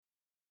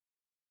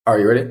Are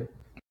you ready?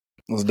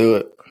 Let's do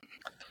it.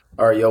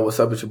 All right, yo, what's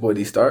up? It's your boy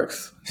D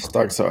Starks.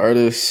 Starks are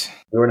artists.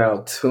 We're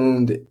now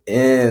tuned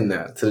in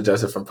to the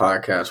Just Different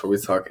podcast where we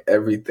talk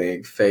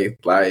everything faith,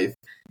 life,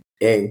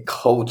 and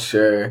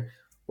culture.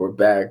 We're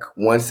back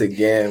once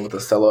again with a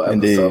solo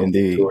episode.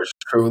 Indeed. Yours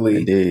truly.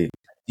 Indeed.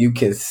 You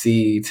can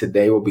see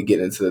today we'll be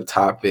getting into the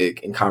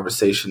topic and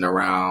conversation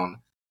around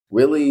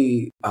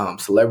really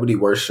celebrity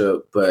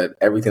worship, but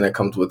everything that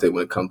comes with it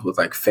when it comes with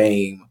like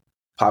fame,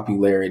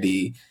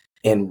 popularity,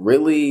 and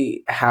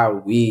really how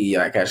we,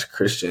 like as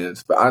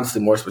Christians, but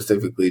honestly more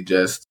specifically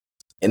just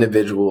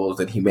individuals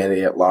and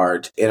humanity at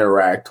large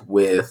interact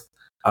with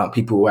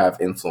people who have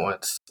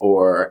influence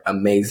or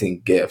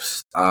amazing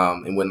gifts,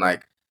 and when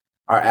like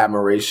our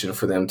admiration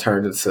for them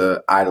turns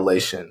into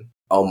idolation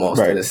almost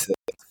in a sense.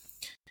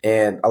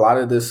 And a lot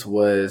of this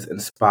was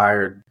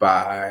inspired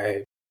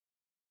by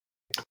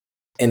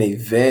an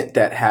event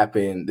that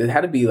happened. It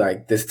had to be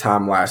like this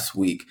time last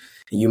week.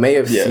 You may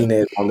have seen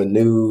it on the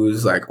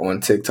news, like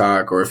on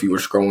TikTok, or if you were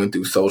scrolling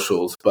through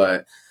socials.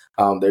 But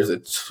there's a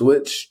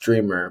Twitch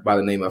streamer by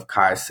the name of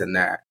Kai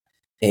Cenat.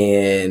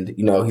 And,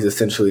 you know, he's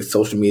essentially a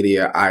social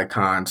media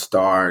icon,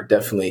 star,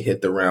 definitely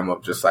hit the realm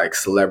of just like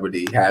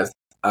celebrity, has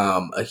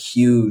a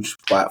huge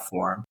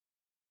platform.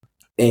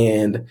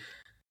 And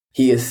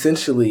he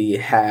essentially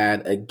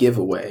had a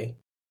giveaway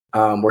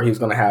where he was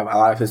going to have a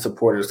lot of his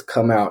supporters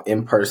come out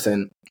in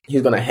person.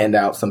 He's going to hand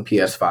out some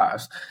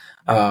PS5s.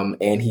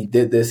 And he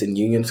did this in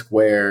Union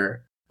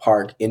Square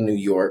Park in New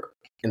York.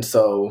 And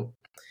so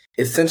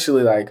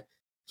essentially, like,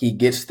 he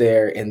gets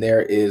there and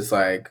there is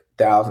like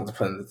thousands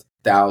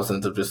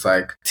of just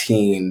like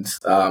teens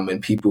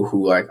and people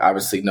who like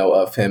obviously know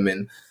of him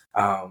and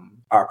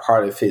are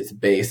part of his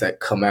base that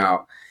come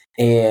out.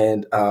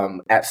 And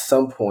at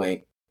some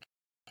point,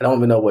 I don't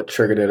even know what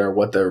triggered it or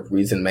what the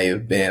reason may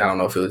have been. I don't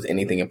know if it was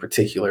anything in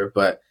particular,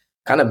 but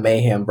kind of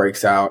mayhem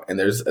breaks out and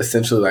there's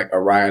essentially like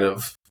a riot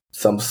of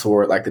some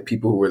sort. Like the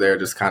people who were there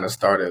just kind of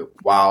started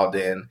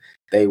wilding.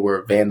 They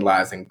were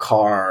vandalizing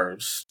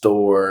cars,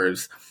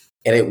 stores,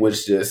 and it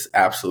was just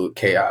absolute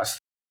chaos.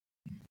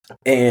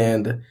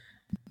 And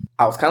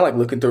I was kind of like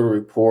looking through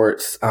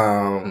reports,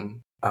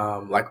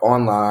 like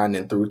online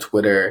and through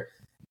Twitter,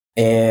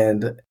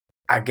 and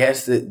I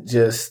guess it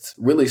just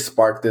really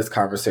sparked this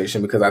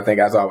conversation because I think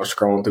as I was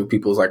scrolling through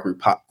people's like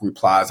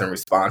replies and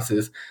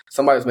responses,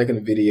 somebody was making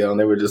a video and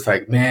they were just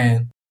like,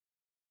 man,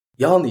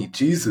 y'all need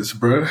Jesus,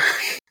 bro.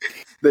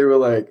 They were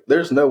like,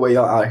 there's no way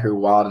y'all out here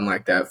wilding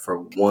like that for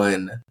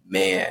one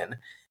man.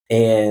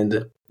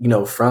 And, you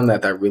know, from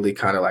that really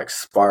kind of like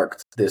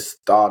sparked this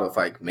thought of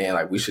like, man,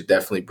 like we should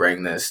definitely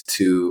bring this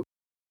to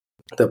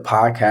the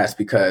podcast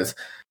because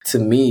to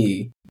me,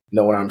 you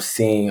know, when I'm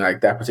seeing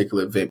like that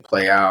particular event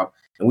play out,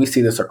 and we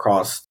see this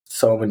across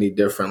so many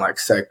different like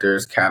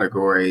sectors,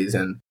 categories,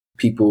 and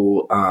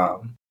people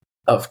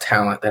of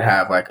talent that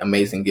have like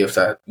amazing gifts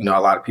that, you know,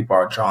 a lot of people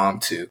are drawn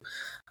to.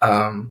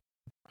 And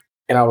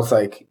I was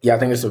like, yeah, I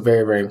think it's a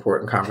very, very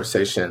important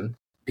conversation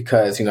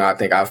because, you know, I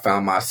think I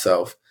found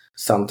myself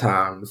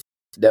sometimes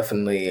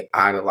definitely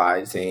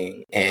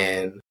idolizing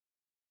and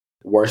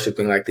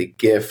worshiping like the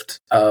gift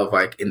of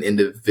like an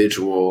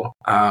individual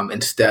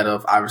instead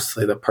of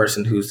obviously the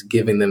person who's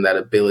giving them that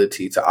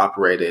ability to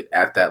operate it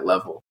at that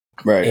level.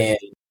 Right. And,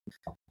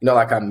 you know,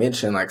 like I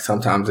mentioned, like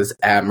sometimes this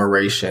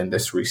admiration,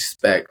 this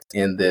respect,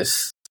 and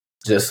this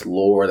just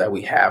lore that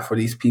we have for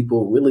these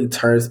people really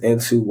turns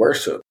into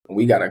worship.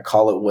 We got to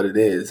call it what it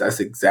is. That's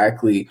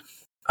exactly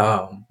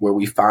where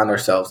we find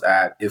ourselves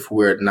at if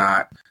we're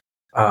not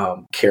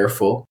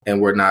careful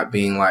and we're not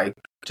being like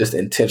just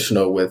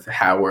intentional with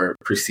how we're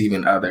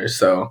perceiving others.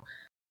 So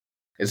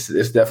it's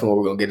definitely what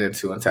we're gonna get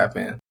into and tap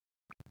in.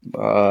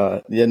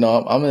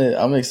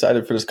 I'm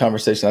excited for this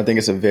conversation. I think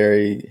it's a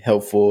very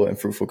helpful and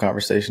fruitful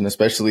conversation,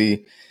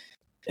 especially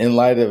in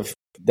light of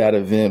that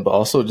event, but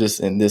also just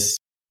in this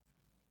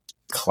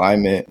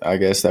climate, I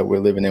guess, that we're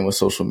living in with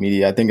social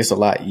media. I think it's a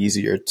lot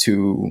easier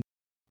to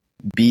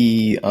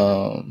be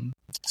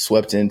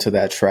swept into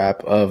that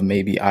trap of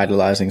maybe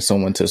idolizing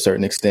someone to a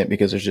certain extent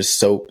because there's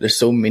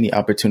so many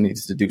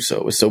opportunities to do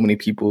so. With so many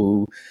people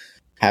who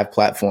have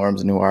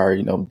platforms and who are,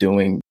 you know,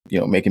 doing, you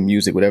know, making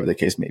music, whatever the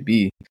case may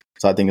be.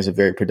 So I think it's a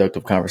very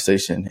productive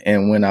conversation.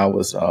 And when I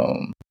was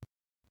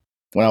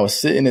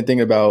sitting and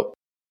thinking about,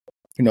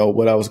 you know,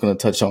 what I was going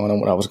to touch on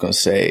and what I was going to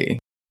say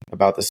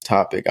about this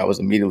topic, I was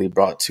immediately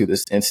brought to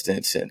this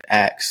instance in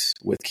Acts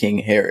with King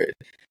Herod.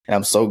 And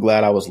I'm so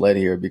glad I was led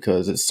here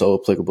because it's so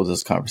applicable to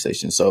this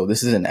conversation. So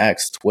this is in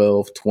Acts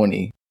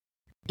 12:20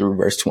 through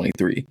verse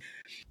 23.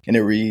 And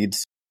it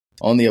reads,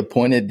 "On the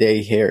appointed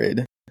day,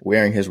 Herod,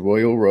 wearing his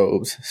royal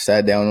robes,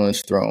 sat down on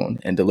his throne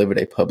and delivered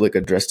a public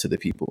address to the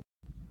people.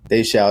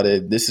 They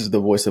shouted, 'This is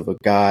the voice of a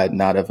God,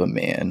 not of a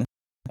man.'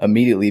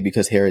 Immediately,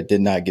 because Herod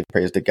did not give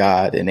praise to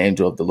God, an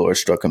angel of the Lord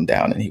struck him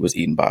down and he was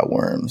eaten by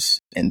worms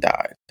and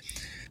died."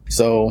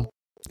 So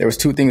there was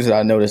two things that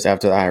I noticed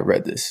after I had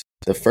read this.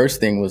 The first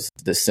thing was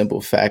the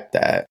simple fact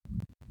that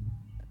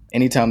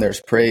anytime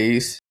there's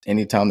praise,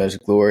 anytime there's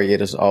glory,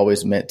 it is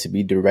always meant to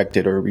be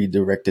directed or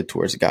redirected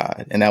towards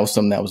God. And that was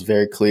something that was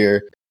very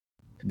clear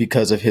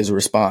because of his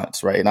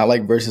response, right? And I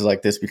like verses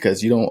like this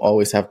because you don't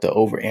always have to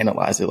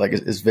overanalyze it. Like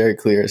it's very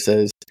clear. It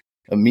says,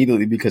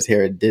 immediately because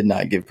Herod did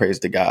not give praise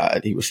to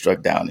God, he was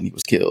struck down and he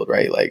was killed,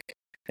 right? Like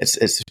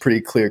it's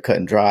pretty clear, cut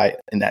and dry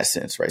in that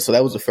sense, right? So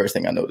that was the first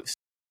thing I noticed.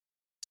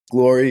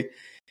 Glory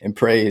and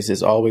praise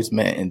is always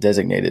meant and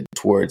designated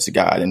towards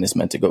God, and it's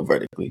meant to go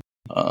vertically.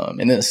 And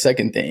then the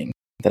second thing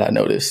that I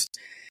noticed,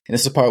 and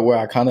this is the part where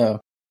I kind of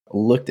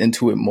looked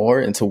into it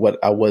more, into what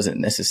I wasn't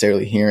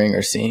necessarily hearing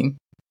or seeing.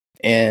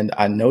 And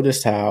I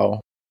noticed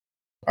how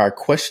our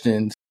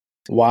questions,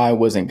 why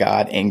wasn't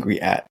God angry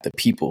at the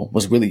people,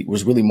 was really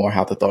more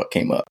how the thought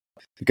came up.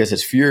 Because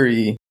his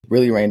fury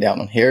really rained down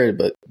on Herod,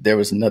 but there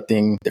was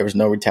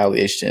no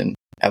retaliation,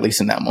 at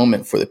least in that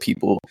moment, for the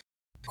people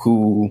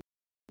who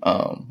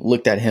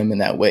looked at him in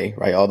that way,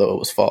 right? Although it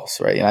was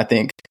false, right? And I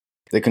think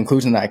the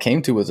conclusion that I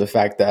came to was the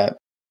fact that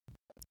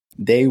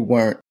they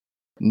weren't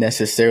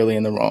necessarily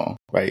in the wrong,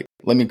 right?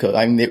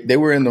 They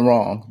were in the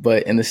wrong,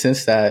 but in the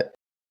sense that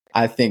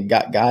I think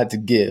God's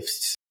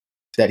gifts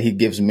that he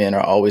gives men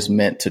are always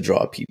meant to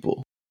draw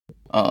people.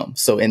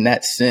 So in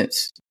that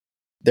sense,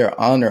 their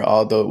honor,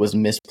 although it was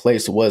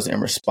misplaced, was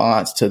in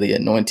response to the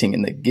anointing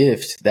and the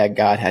gift that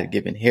God had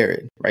given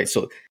Herod, right?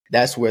 So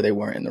that's where they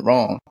weren't in the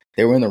wrong.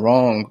 They were in the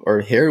wrong,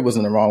 or Herod was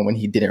in the wrong when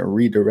he didn't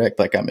redirect,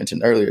 like I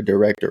mentioned earlier,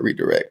 direct or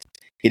redirect.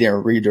 He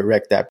didn't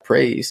redirect that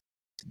praise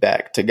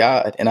back to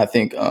God. And I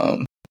think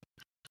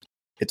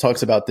it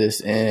talks about this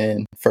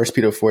in 1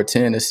 Peter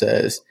 4:10. It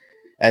says,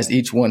 as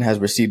each one has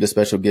received a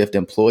special gift,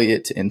 employ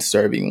it in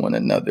serving one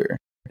another,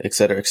 et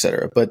cetera, et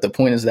cetera. But the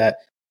point is that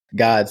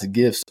God's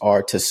gifts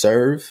are to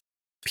serve.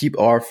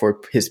 People are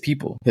for his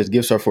people. His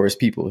gifts are for his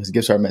people. His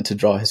gifts are meant to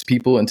draw his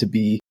people and to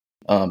be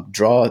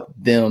draw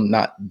them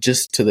not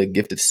just to the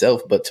gift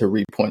itself, but to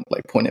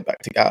point it back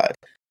to God.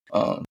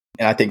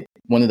 And I think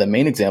one of the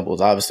main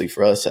examples, obviously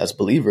for us as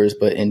believers,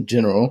 but in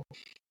general,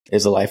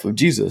 is the life of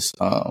Jesus.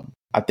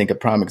 I think a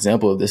prime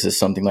example of this is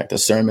something like the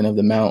Sermon of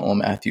the Mount on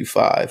Matthew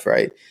 5,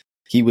 right?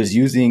 He was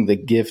using the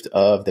gift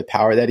of the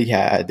power that he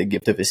had, the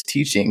gift of his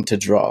teaching, to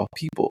draw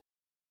people,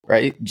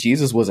 right?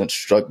 Jesus wasn't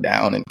struck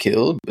down and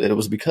killed, but it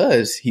was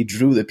because he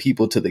drew the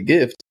people to the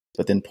gift,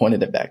 but then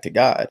pointed it back to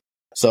God.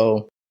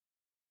 So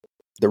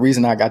the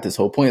reason I got this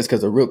whole point is because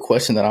the real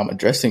question that I'm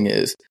addressing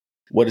is,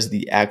 what is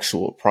the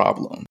actual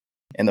problem?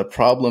 And the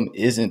problem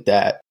isn't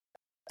that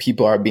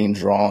people are being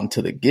drawn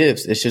to the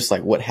gifts. It's just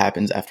like what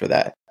happens after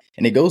that.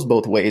 And it goes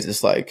both ways.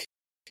 It's like,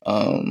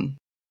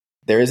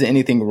 there isn't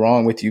anything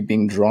wrong with you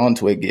being drawn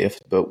to a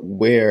gift, but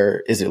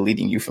where is it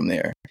leading you from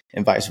there?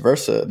 And vice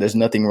versa. There's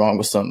nothing wrong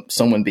with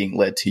someone being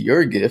led to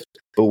your gift,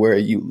 but where are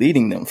you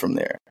leading them from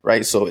there?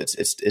 Right. So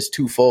it's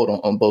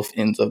twofold on both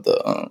ends of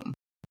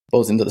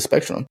the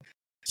spectrum.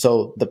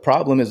 So the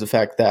problem is the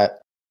fact that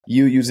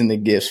you using the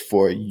gifts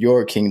for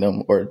your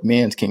kingdom or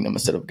man's kingdom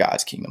instead of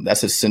God's kingdom.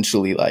 That's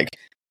essentially like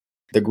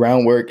the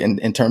groundwork. And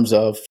in terms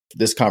of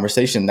this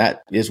conversation,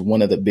 that is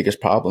one of the biggest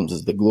problems,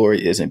 is the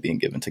glory isn't being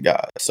given to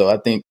God. So I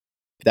think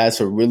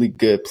that's a really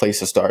good place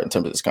to start in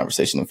terms of this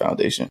conversation and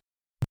foundation.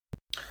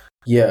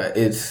 Yeah,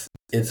 it's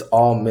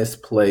all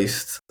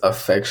misplaced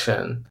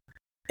affection.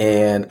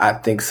 And I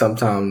think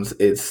sometimes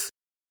it's,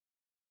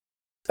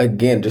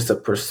 again, just a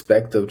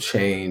perspective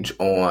change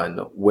on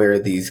where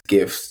these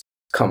gifts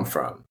come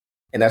from.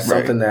 And that's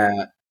something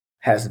that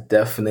has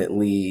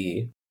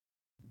definitely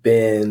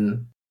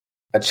been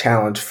a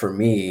challenge for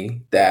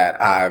me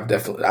that I've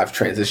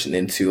transitioned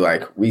into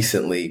like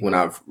recently, when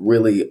I've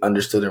really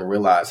understood and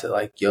realized that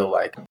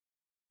like,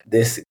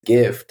 this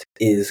gift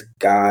is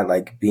God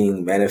like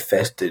being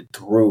manifested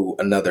through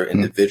another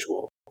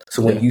individual.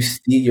 So when you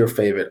see your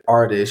favorite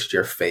artist,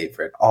 your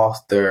favorite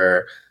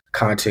author,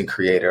 content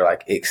creator,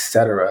 like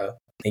etc.,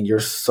 and you're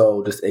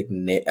so just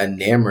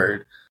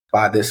enamored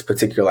by this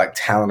particular like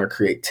talent or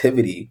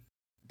creativity,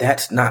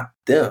 that's not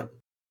them.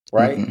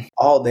 Right. Mm-hmm.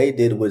 All they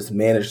did was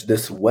manage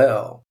this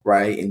well,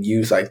 right. And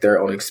use like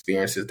their own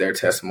experiences, their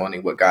testimony,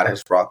 what God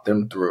has brought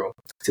them through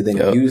to then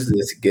use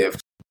this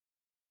gift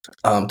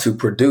to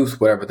produce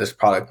whatever this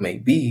product may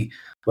be.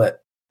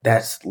 But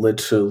that's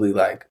literally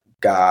like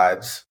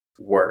God's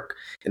work.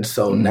 And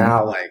so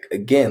now, like,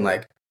 again,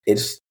 like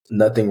it's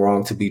nothing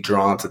wrong to be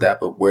drawn to that,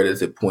 but where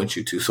does it point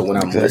you to? So when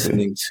I'm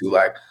listening to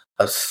like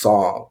a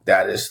song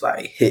that is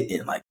like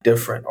hitting like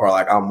different, or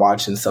like I'm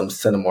watching some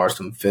cinema or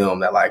some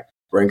film that like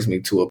brings me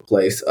to a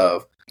place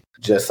of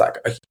just like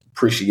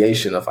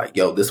appreciation of like,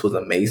 this was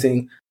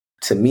amazing.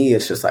 To me,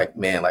 it's just like,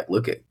 man, like,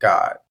 look at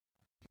God.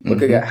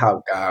 Look at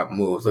how God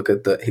moves. Look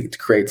at the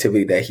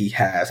creativity that he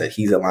has, that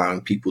he's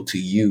allowing people to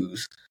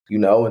use,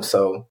 And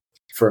so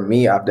for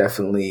me, I've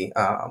definitely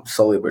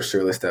slowly but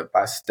surely, step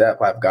by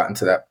step, I've gotten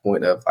to that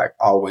point of like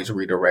always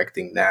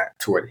redirecting that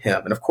toward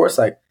him. And of course,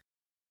 like,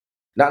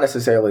 not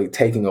necessarily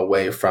taking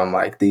away from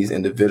like these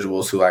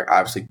individuals who like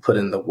obviously put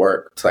in the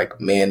work to like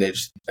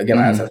manage, again,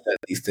 as I said,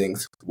 these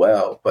things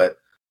well, but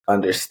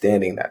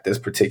understanding that this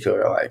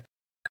particular like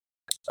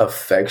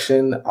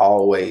affection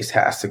always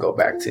has to go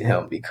back to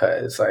him,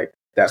 because like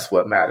that's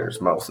what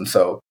matters most. And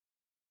so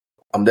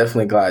I'm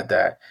definitely glad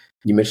that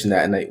you mentioned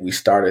that and that we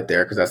started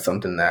there, because that's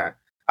something that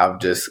I've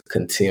just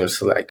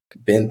continuously like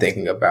been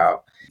thinking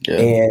about. Yeah.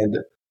 And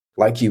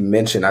like you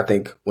mentioned, I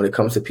think when it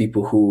comes to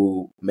people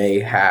who may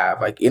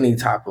have like any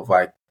type of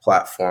like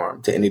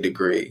platform to any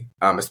degree,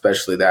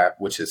 especially that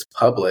which is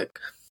public,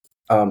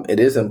 it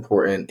is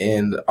important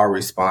in our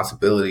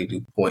responsibility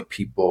to point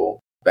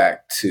people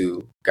back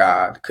to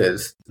God,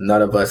 because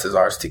none of us is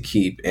ours to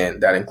keep,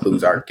 and that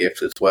includes our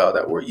gifts as well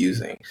that we're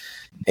using.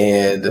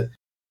 And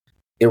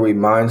it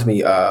reminds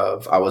me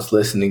of, I was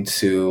listening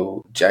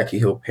to Jackie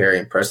Hill Perry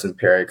and Preston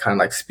Perry kind of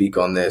like speak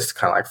on this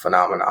kind of like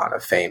phenomenon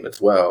of fame as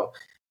well.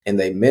 And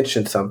they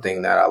mentioned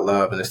something that I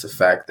love, and it's the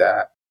fact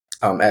that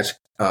as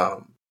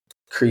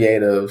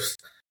creatives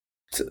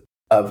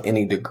of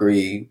any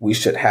degree, we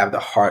should have the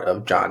heart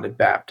of John the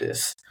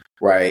Baptist,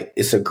 right?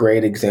 It's a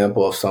great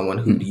example of someone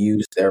who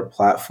used their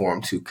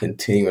platform to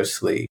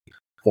continuously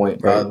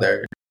point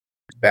others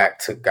back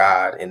to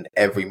God in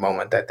every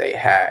moment that they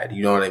had.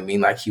 You know what I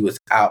mean? Like he was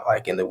out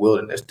like in the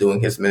wilderness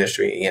doing his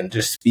ministry and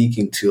just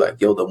speaking to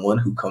like, yo, the one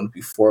who comes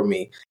before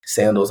me,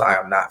 sandals I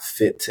am not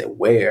fit to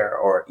wear,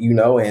 or, you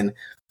know, and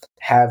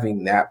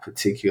having that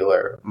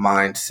particular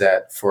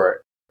mindset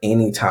for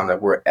any time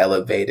that we're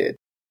elevated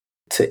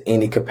to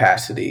any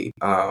capacity,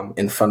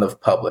 in front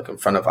of public, in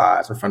front of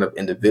eyes, in front of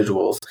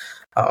individuals,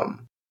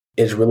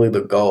 is really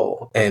the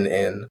goal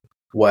and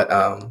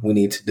what we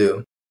need to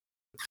do.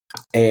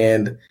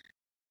 And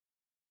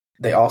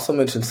they also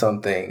mentioned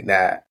something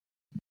that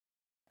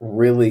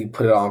really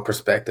put it all in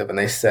perspective. And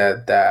they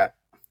said that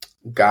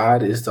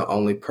God is the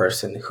only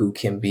person who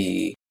can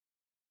be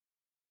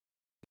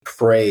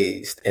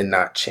praised and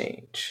not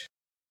change.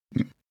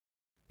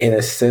 In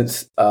a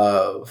sense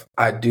of,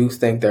 I do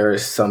think there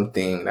is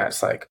something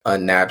that's like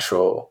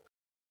unnatural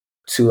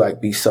to like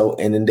be so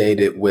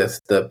inundated with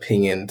the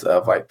opinions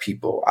of like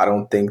people. I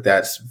don't think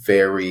that's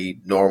very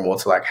normal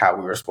to like how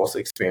we were supposed to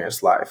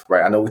experience life,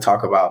 right? I know we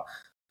talk about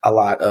a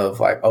lot of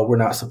like, oh, we're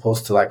not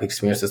supposed to like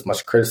experience this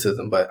much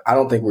criticism, but I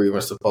don't think we're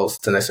even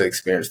supposed to necessarily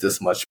experience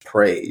this much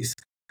praise,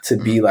 to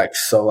be like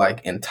so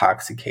like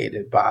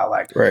intoxicated by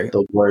like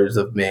the words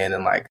of men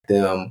and like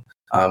them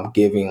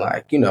giving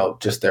like, you know,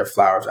 just their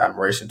flowers of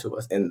admiration to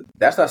us. And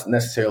that's not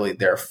necessarily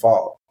their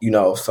fault, you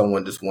know,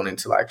 someone just wanting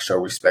to like show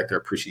respect or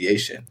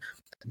appreciation.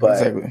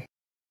 But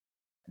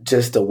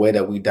just the way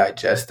that we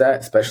digest that,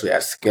 especially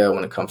at scale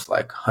when it comes to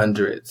like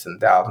hundreds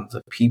and thousands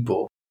of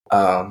people,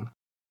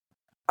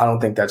 I don't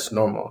think that's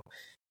normal.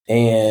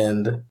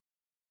 And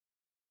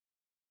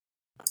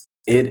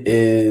it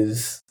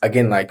is,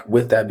 again, like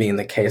with that being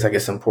the case, I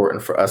guess it's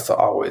important for us to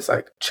always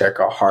like check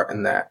our heart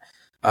in that,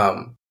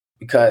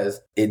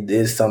 because it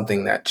is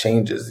something that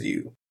changes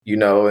you, you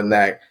know, and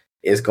that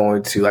is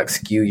going to like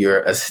skew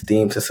your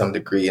esteem to some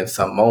degree in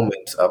some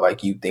moments of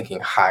like you thinking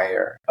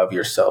higher of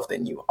yourself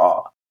than you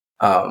are,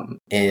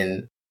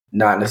 and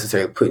not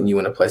necessarily putting you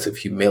in a place of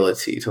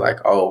humility to like,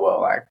 oh,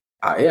 well, like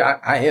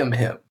I am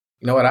him.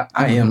 You know what?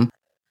 I am.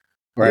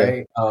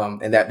 Right. Yeah.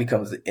 And that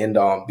becomes the end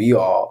all and be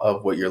all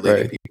of what you're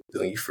leading people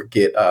to. And you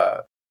forget,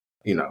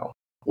 you know,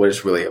 what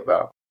it's really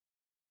about.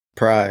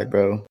 Pride,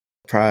 bro.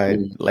 Pride.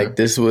 Mm-hmm. Like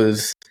this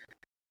was,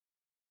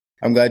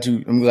 I'm glad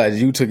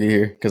you took it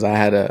here, because I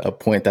had a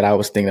point that I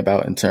was thinking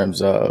about in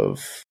terms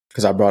of,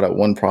 because I brought up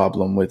one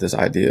problem with this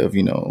idea of,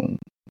 you know,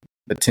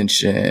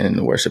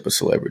 attention, worship of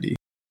celebrity.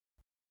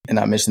 And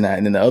I mentioned that.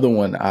 And then the other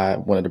one I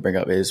wanted to bring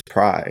up is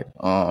pride.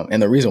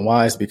 And the reason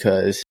why is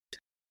because,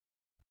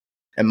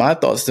 and my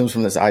thought stems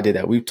from this idea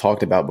that we've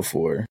talked about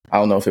before. I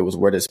don't know if it was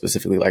worded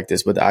specifically like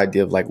this, but the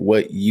idea of like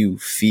what you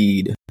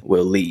feed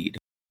will lead,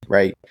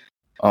 right?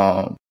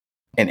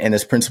 And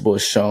this principle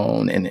is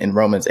shown in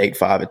Romans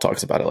 8:5. It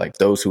talks about it like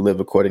those who live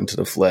according to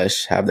the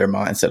flesh have their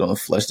mind set on the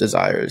flesh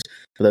desires.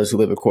 For those who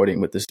live according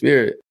with the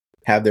spirit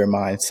have their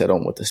mind set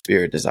on what the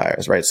spirit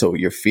desires, right? So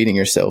you're feeding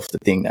yourself the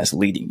thing that's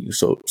leading you.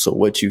 So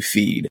what you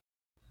feed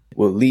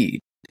will lead,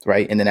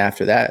 right? And then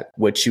after that,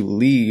 what you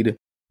lead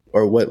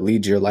or what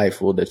leads your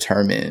life will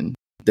determine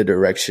the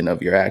direction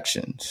of your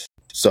actions.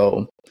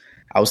 So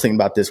I was thinking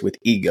about this with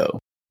ego,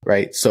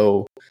 right?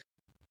 So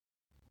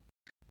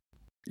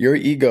your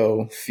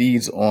ego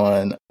feeds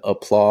on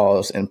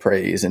applause and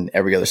praise and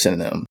every other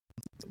synonym,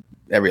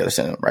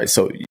 right?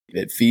 So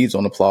it feeds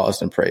on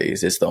applause and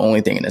praise. It's the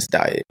only thing in its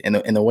diet. And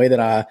the way that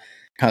I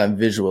kind of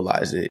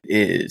visualize it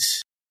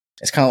is,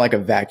 it's kind of like a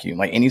vacuum.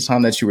 Like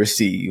anytime that you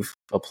receive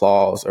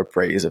applause or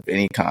praise of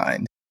any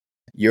kind,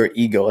 your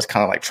ego is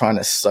kind of like trying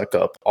to suck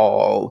up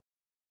all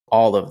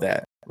of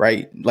that,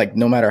 right? Like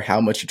no matter how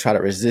much you try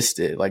to resist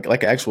it, like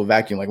an actual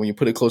vacuum, like when you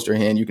put it close to your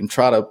hand, you can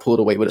try to pull it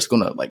away, but it's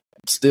going to like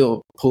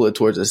still pull it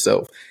towards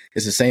itself.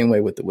 It's the same way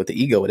with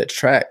the ego. It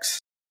attracts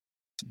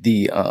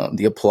the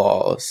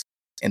applause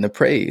and the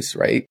praise,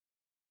 right?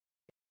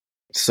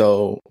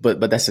 So, but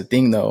that's the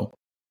thing though.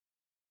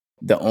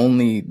 The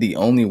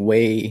only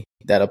way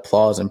that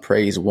applause and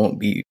praise won't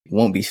be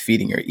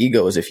feeding your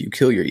ego is if you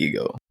kill your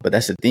ego. But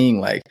that's the thing.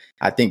 Like,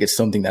 I think it's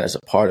something that is a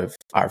part of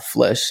our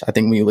flesh. I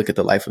think when you look at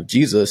the life of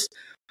Jesus,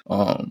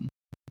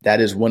 that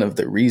is one of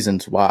the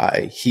reasons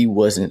why he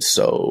wasn't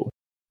so,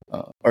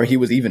 or he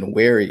was even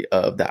wary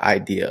of the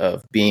idea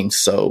of being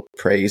so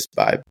praised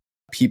by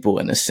people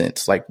in a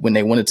sense. Like when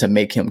they wanted to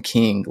make him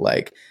king,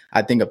 like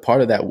I think a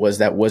part of that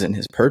wasn't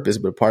his purpose,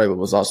 but part of it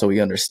was also he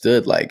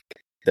understood like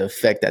the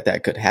effect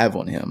that could have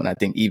on him. And I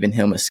think even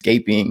him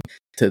escaping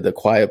to the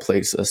quiet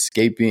place,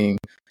 escaping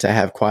to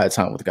have quiet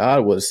time with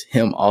God, was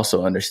him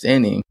also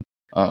understanding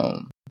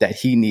that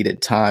he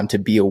needed time to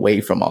be away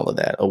from all of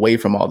that, away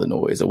from all the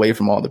noise, away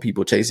from all the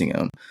people chasing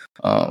him.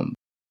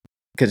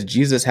 Because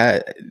Jesus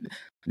had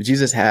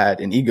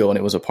an ego, and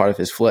it was a part of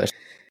his flesh.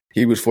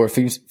 Hebrews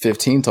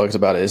 4:15 talks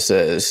about it. It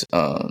says,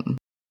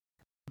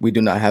 we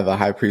do not have a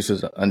high priest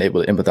who's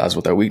unable to empathize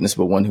with our weakness,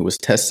 but one who was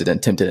tested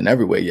and tempted in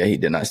every way, yet he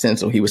did not sin.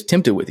 So he was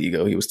tempted with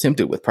ego. He was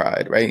tempted with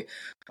pride, right?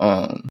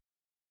 And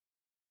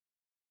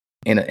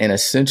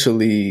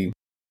essentially,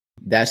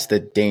 that's the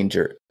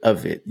danger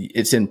of it.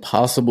 It's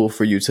impossible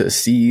for you to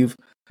receive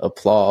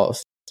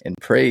applause and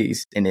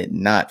praise and it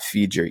not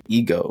feed your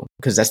ego,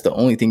 because that's the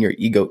only thing your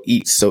ego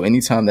eats. So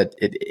anytime that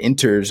it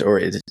enters or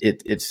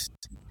it's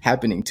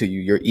happening to you,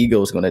 your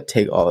ego is going to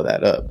take all of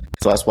that up.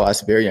 So that's why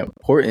it's very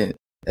important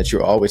that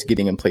you're always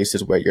getting in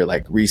places where you're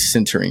like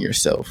recentering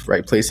yourself,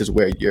 right? Places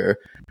where you're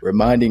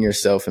reminding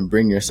yourself and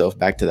bringing yourself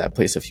back to that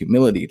place of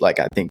humility, like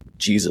I think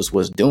Jesus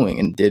was doing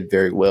and did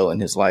very well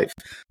in his life.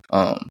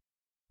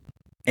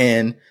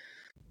 And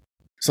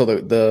so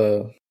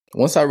the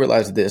once I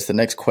realized this, the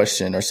next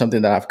question, or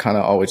something that I've kind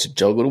of always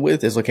juggled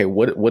with, is okay,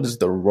 what is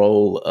the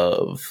role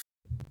of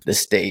the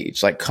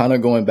stage? Like kind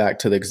of going back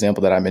to the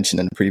example that I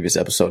mentioned in the previous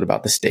episode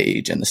about the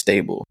stage and the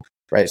stable,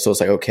 right? So it's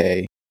like,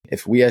 okay,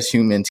 if we as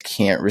humans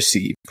can't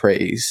receive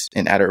praise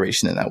and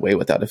adoration in that way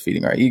without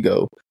defeating our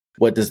ego,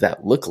 what does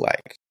that look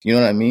like? You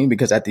know what I mean?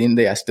 Because at the end of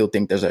the day, I still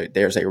think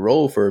there's a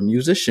role for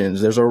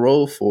musicians. There's a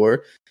role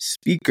for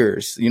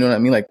speakers. You know what I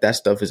mean? Like that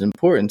stuff is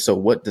important. So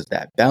what does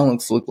that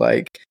balance look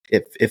like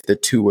if the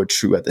two are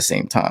true at the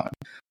same time?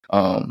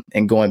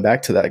 And going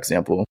back to that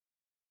example,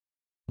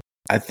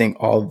 I think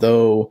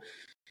although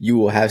you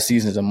will have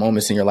seasons and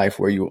moments in your life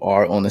where you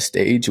are on the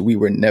stage, we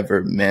were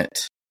never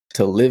meant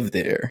to live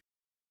there.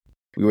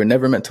 We were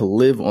never meant to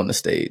live on the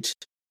stage,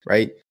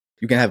 right?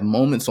 You can have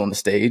moments on the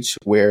stage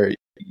where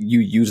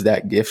you use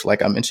that gift,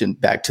 like I mentioned,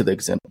 back to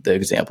the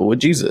example with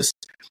Jesus.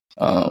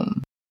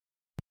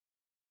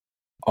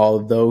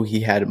 Although he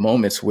had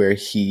moments where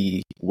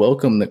he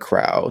welcomed the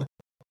crowd,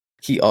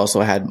 he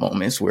also had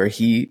moments where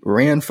he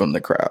ran from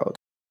the crowd.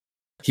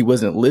 He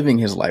wasn't living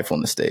his life on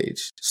the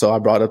stage. So I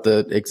brought up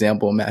the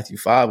example in Matthew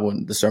 5,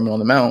 when the Sermon on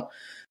the Mount,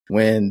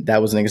 when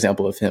that was an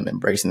example of him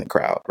embracing the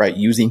crowd, right?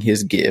 Using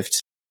his gift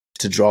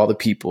to draw the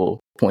people,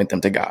 point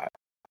them to God,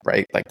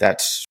 right? Like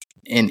that's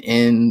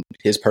in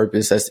his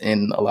purpose. That's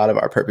in a lot of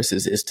our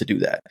purposes, is to do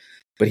that.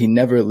 But he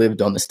never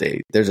lived on the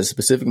stage. There's a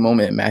specific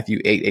moment in Matthew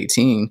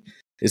 8:18.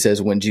 It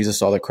says, when Jesus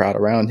saw the crowd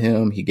around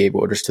him, he gave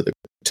orders to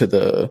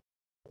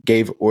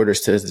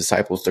his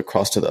disciples to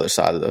cross to the other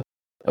side of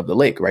the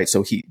lake, right?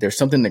 So there's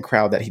something in the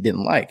crowd that he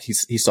didn't like.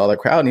 He saw the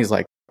crowd and he's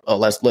like, oh,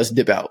 let's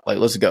dip out, like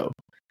let's go,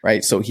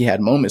 right? So he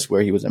had moments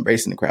where he was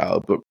embracing the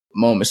crowd, but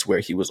moments where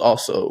he was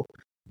also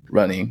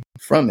running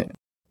from it,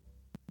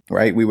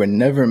 right? We were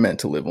never meant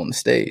to live on the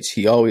stage.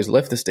 He always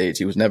left the stage.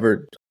 He was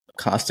never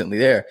constantly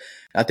there.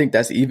 I think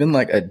that's even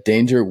like a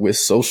danger with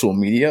social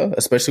media,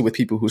 especially with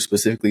people who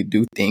specifically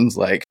do things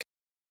like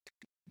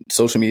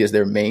social media is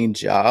their main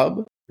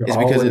job, is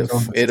because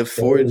it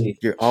affords you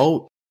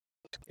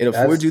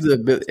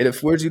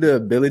the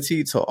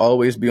ability to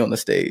always be on the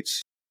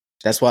stage.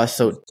 That's why it's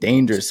so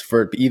dangerous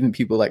for even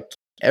people like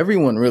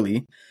everyone,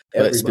 really,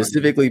 but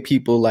specifically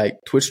people like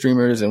Twitch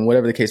streamers and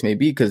whatever the case may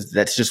be, because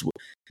that's just,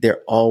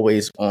 they're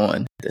always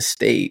on the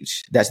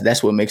stage.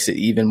 That's what makes it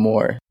even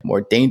more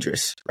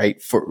dangerous,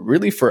 right?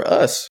 For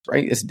us,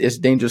 right? It's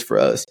dangerous for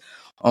us.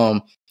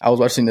 I was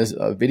watching this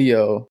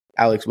video,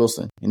 Alex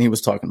Wilson, and he was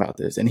talking about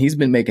this, and he's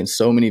been making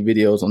so many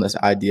videos on this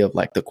idea of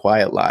like the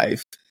quiet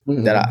life.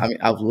 Mm-hmm. That I mean,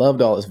 I've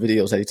loved all his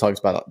videos that he talks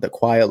about the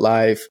quiet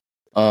life,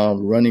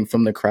 running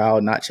from the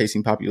crowd, not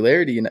chasing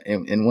popularity. And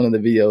in one of the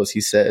videos, he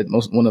said,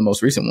 one of the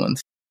most recent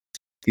ones,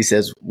 he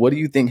says, what do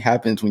you think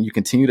happens when you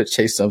continue to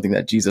chase something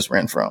that Jesus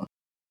ran from?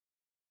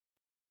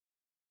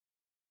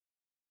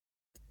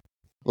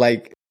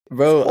 Like,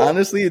 bro,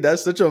 honestly,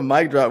 that's such a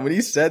mic drop. When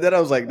he said that, I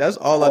was like, that's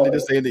all I need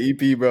to say in the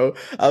EP, bro.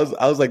 I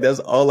was like, that's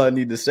all I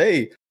need to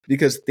say.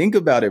 Because think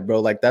about it,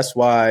 bro. Like, that's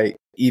why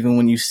even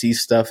when you see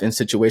stuff in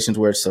situations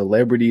where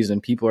celebrities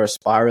and people are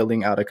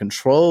spiraling out of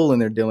control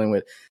and they're dealing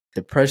with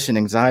depression,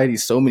 anxiety,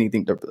 so many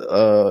things,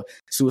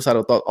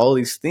 suicidal thoughts, all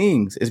these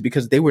things, is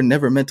because they were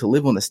never meant to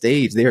live on the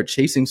stage. They are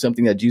chasing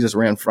something that Jesus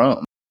ran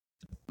from,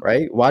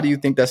 right? Why do you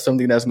think that's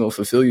something that's going to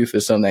fulfill you if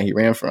it's something that he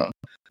ran from?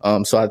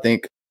 So I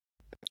think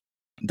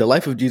the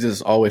life of Jesus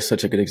is always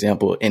such a good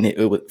example. And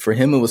for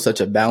him, it was such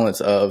a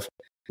balance of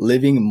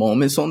living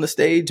moments on the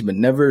stage, but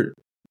never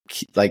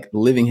like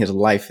living his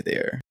life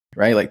there,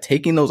 right? Like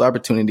taking those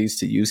opportunities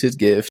to use his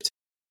gift,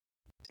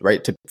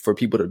 right? For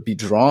people to be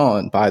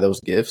drawn by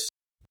those gifts.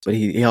 But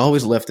he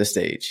always left the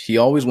stage. He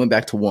always went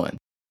back to one.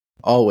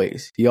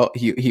 Always.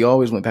 He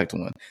always went back to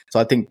one. So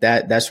I think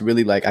that's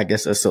really like, I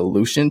guess, a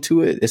solution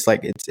to it. It's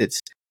like, it's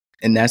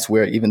And that's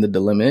where even the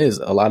dilemma is.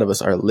 A lot of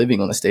us are living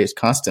on the stage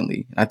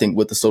constantly. I think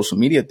with the social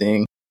media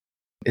thing,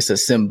 it's a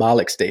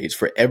symbolic stage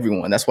for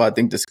everyone. That's why I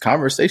think this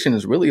conversation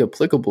is really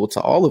applicable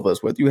to all of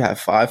us, whether you have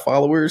 5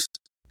 followers.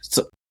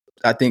 So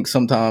I think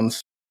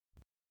sometimes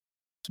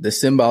the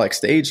symbolic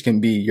stage can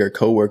be your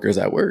coworkers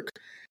at work.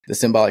 The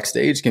symbolic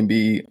stage can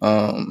be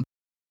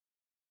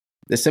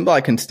the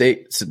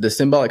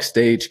symbolic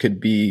stage could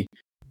be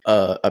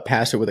a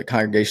pastor with a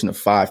congregation of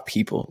 5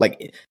 people.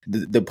 Like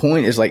the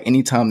point is, like,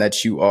 anytime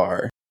that you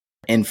are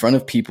in front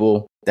of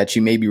people that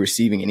you may be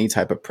receiving any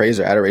type of praise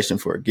or adoration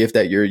for a gift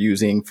that you're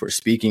using for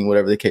speaking,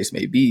 whatever the case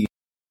may be,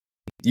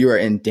 you are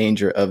in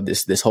danger of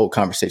this whole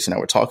conversation that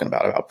we're talking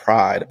about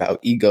pride, about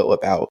ego,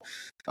 about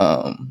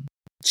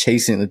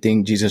chasing the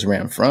thing Jesus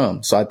ran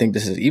from. So I think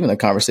this is even a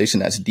conversation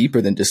that's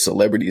deeper than just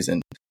celebrities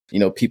and, you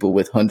know, people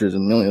with hundreds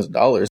of millions of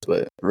dollars,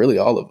 but really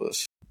all of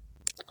us.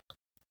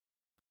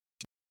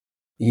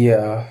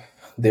 Yeah,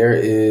 there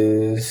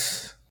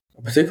is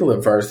a particular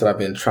verse that I've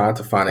been trying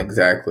to find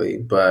exactly,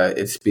 but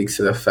it speaks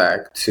to the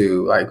fact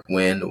to, like,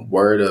 when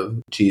word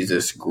of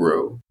Jesus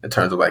grew in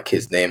terms of like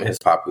his name and his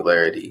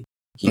popularity,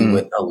 he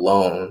went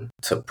alone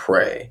to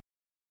pray.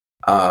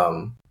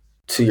 To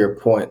your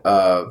point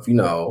of, you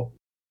know,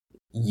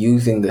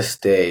 using the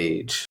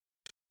stage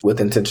with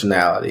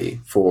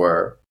intentionality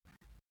for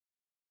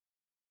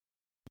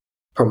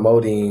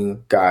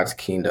promoting God's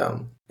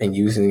kingdom and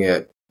using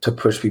it to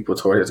push people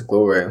toward his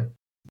glory,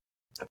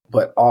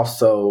 but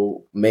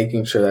also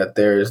making sure that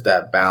there's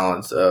that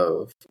balance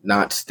of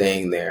not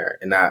staying there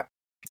and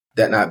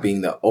not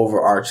being the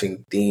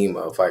overarching theme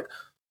of like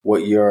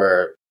what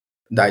you're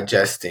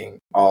digesting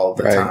all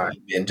the time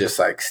and just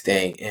like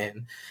staying in.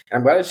 And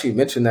I'm glad that you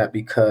mentioned that,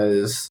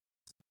 because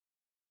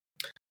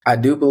I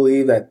do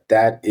believe that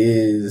that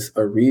is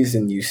a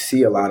reason you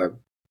see a lot of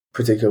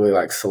particularly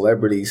like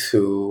celebrities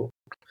who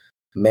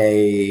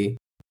may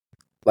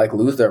like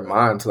lose their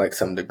mind to like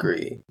some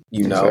degree,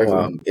 you know.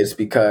 Exactly. It's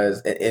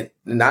because it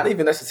not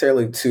even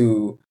necessarily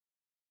to,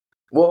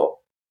 well,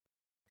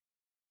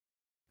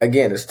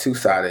 again, it's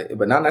two-sided,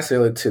 but not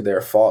necessarily to their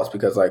faults,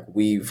 because like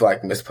we've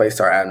like misplaced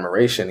our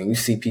admiration, and you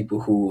see people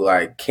who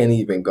like can't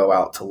even go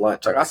out to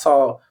lunch. Like I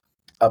saw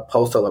a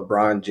post of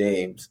LeBron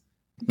James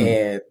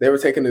and they were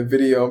taking a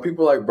video and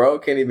people like, bro,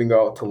 can't even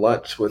go out to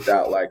lunch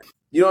without like,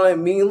 you know what I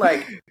mean?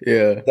 Like,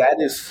 yeah, that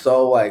is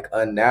so like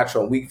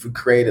unnatural. We've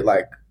created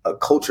like a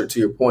culture, to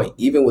your point,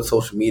 even with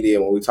social media,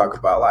 when we talk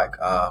about like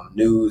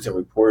news and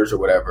reporters or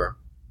whatever,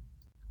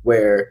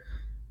 where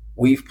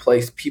we've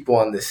placed people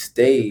on this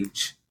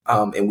stage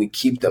and we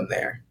keep them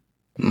there.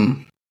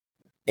 And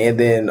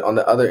then on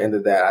the other end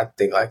of that, I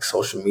think like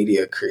social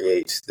media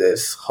creates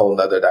this whole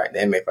nother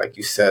dynamic, like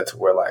you said, to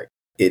where like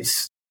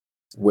it's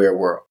where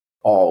we're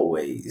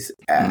always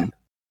at,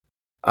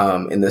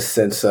 in the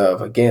sense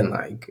of, again,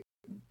 like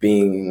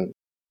being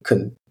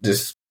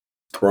just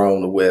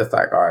thrown with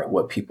like, all right,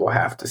 what people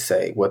have to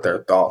say, what their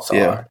thoughts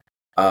are.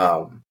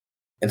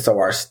 And so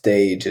our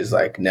stage is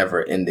like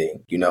never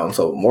ending, you know. And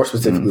so more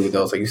specifically with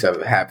those, like you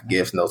said, have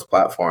gifts and those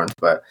platforms,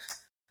 but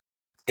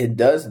it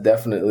does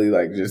definitely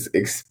like just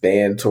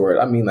expand toward,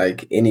 I mean,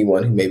 like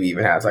anyone who maybe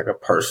even has like a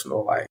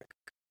personal like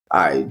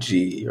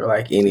IG or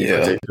like any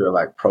particular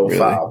like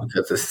profile,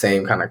 because the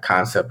same kind of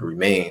concept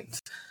remains.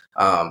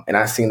 And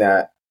I've seen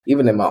that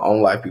even in my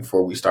own life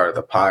before we started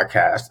the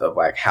podcast, of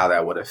like how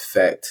that would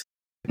affect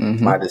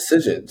my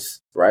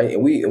decisions, right?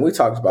 And we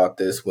talked about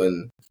this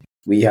when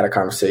we had a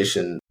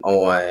conversation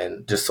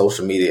on just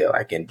social media,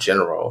 like in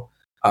general,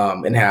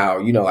 and how,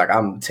 you know, like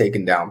I'm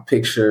taking down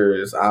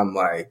pictures, I'm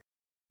like,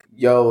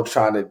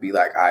 trying to be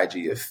like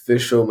IG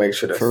official, make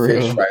sure the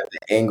fit's right,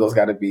 the angle's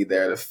got to be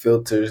there, the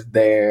filter's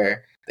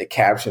there, the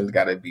captions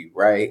got to be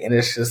right, and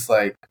it's just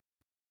like,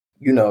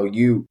 you know,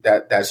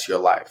 that's your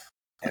life,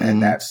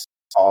 and that's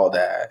all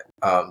that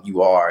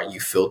you are, and you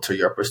filter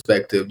your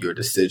perspective, your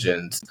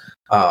decisions,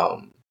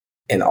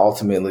 and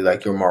ultimately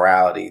like your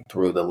morality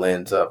through the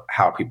lens of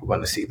how people are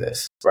going to see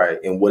this, right?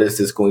 And what is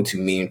this going to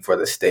mean for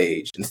the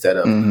stage, instead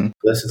of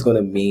what is this going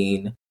to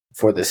mean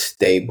for the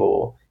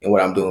stable and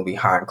what I'm doing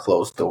behind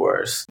closed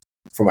doors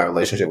for my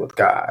relationship with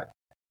God.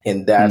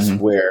 And that's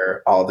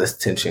where all this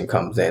tension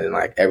comes in, and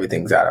like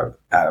everything's out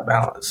of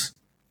balance.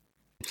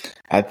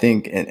 I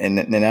think, and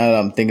now that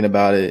I'm thinking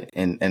about it,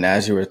 and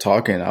as you were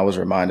talking, I was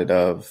reminded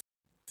of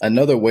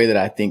another way that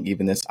I think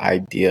even this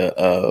idea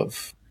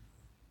of,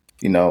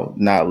 you know,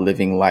 not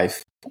living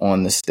life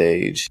on the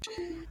stage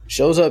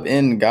shows up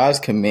in God's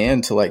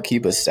command to like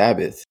keep a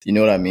Sabbath. You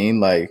know what I mean?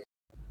 Like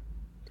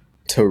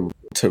to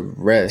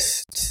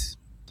rest,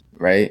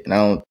 right?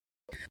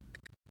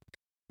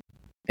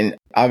 And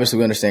obviously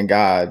we understand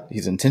God,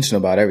 he's intentional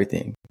about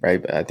everything,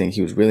 right? But I think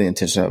he was really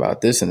intentional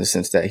about this in the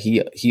sense that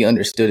he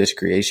understood his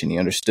creation. He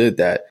understood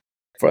that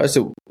for us,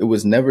 it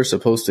was never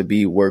supposed to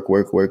be work.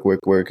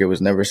 It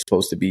was never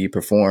supposed to be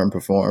perform,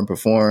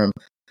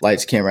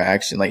 lights, camera,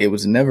 action. Like it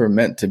was never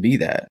meant to be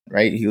that,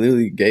 right? He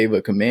literally gave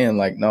a command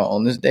like, no,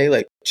 on this day,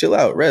 like chill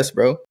out, rest,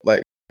 bro.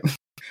 Like,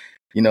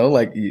 you know,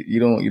 like you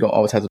don't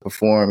always have to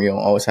perform. You don't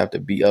always have to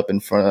be up in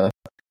front of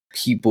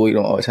people. You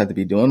don't always have to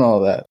be doing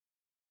all that.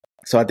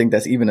 So I think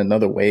that's even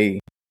another way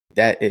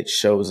that it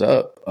shows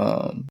up,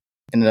 and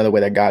another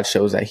way that God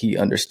shows that he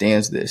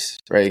understands this,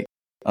 right?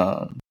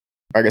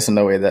 I guess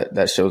another way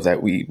that shows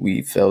that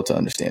we fail to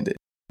understand it.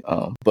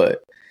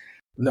 But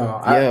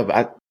No, yeah,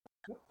 but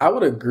I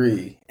would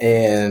agree.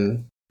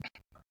 And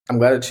I'm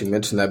glad that you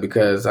mentioned that,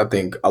 because I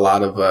think a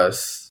lot of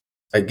us,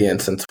 again,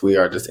 since we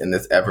are just in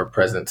this ever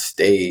present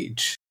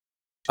stage,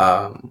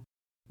 um,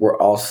 we're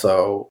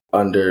also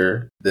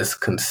under this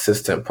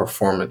consistent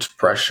performance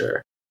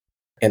pressure.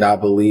 And I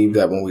believe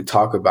that when we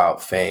talk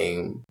about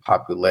fame,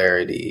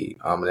 popularity,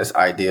 and this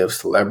idea of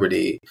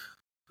celebrity,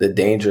 the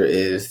danger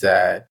is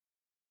that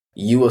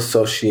you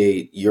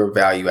associate your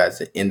value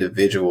as an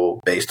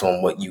individual based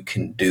on what you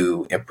can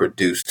do and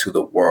produce to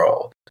the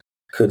world.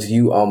 Could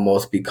you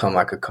almost become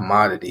like a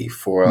commodity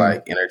for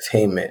like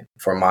entertainment,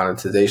 for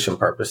monetization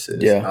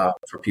purposes,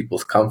 for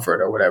people's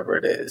comfort or whatever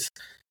it is?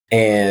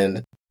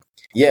 And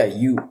yeah,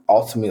 you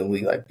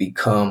ultimately like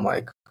become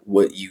like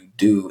what you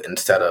do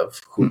instead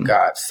of who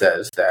God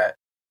says that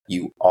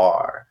you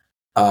are.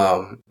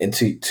 And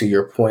to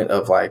your point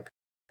of like,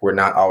 we're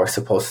not always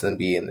supposed to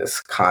be in this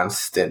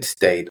constant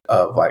state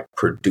of like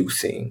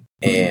producing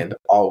and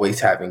always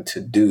having to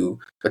do,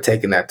 but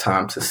taking that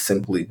time to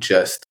simply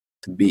just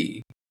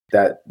be.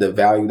 That the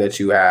value that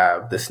you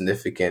have, the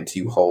significance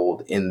you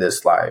hold in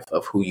this life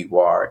of who you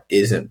are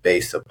isn't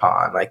based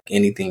upon like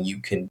anything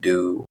you can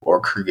do or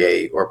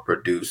create or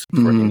produce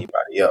for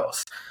anybody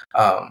else.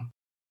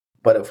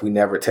 But if we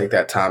never take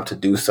that time to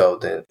do so,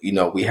 then, you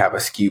know, we have a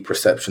skewed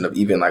perception of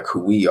even like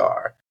who we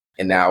are.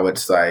 And now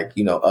it's like,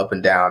 you know, up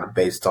and down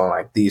based on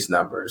like these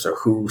numbers or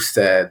who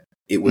said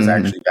it was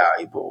actually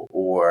valuable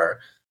or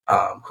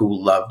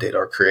who loved it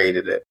or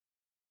created it,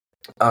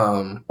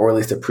 or at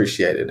least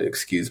appreciated it,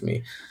 excuse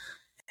me.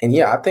 And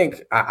yeah, I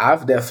think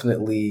I've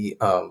definitely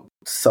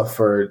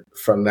suffered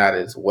from that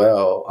as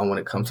well when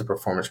it comes to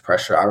performance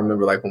pressure. I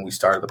remember like when we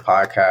started the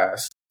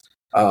podcast,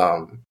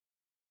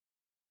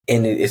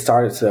 and it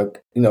started to,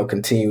 you know,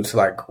 continue to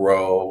like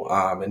grow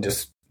and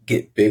just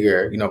get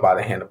bigger, you know, by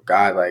the hand of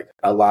God. Like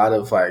a lot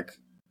of like,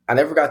 I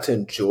never got to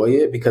enjoy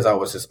it because I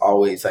was just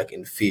always like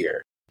in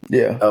fear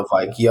of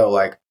like, yo,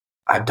 like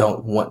I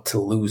don't want to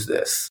lose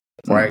this.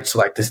 Right. So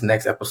like this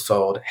next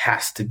episode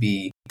has to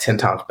be 10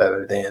 times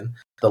better than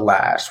the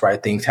last,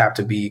 right? Things have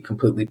to be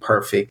completely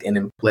perfect and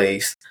in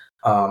place,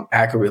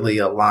 accurately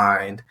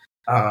aligned,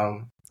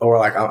 or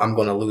like I'm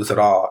going to lose it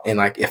all. And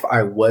like if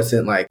I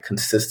wasn't like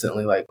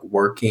consistently like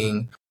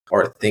working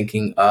or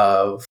thinking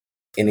of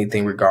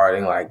anything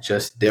regarding like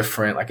just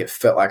different, like it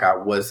felt like I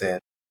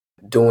wasn't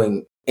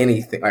doing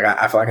anything. Like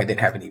I felt like I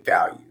didn't have any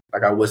value.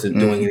 Like I wasn't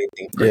doing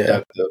anything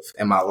productive,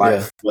 and my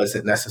life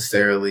wasn't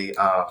necessarily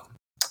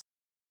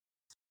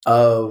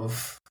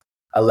of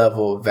a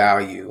level of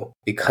value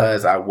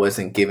because I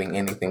wasn't giving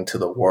anything to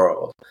the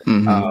world.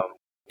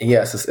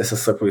 Yes, it's a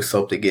slippery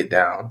slope to get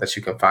down that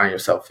you can find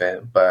yourself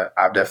in, but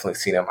I've definitely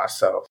seen it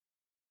myself.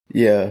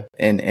 Yeah,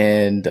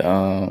 and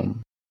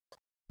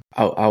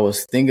I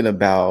was thinking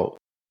about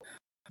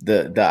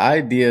the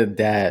idea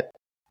that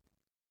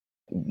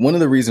one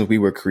of the reasons we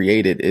were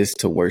created is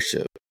to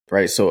worship,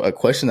 right? So a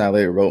question I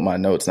later wrote in my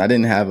notes, and I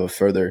didn't have a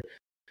further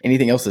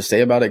anything else to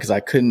say about it because I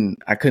couldn't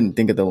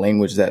think of the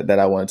language that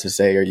I wanted to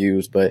say or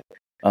use, but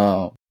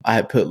I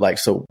had put like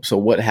so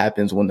what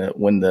happens when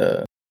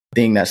the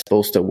thing that's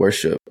supposed to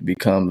worship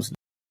becomes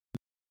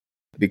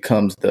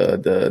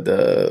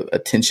the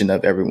attention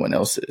of everyone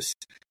else's.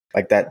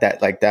 Like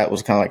that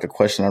was kind of like a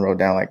question I wrote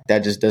down. Like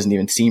that just doesn't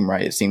even seem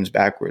right. It seems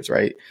backwards,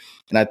 right?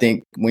 And I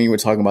think when you were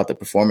talking about the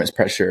performance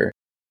pressure,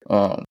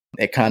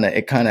 it kind of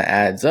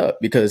adds up,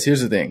 because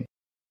here's the thing.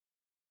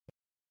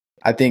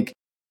 I think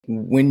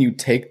when you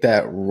take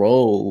that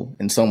role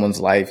in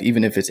someone's life,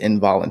 even if it's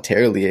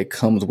involuntarily, it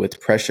comes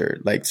with pressure.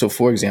 Like, so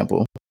for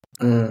example,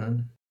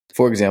 I'm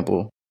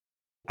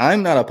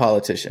not a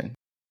politician.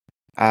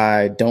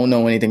 I don't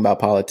know anything about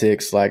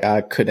politics. Like I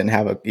couldn't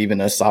have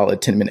even a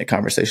solid 10-minute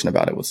conversation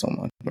about it with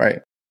someone,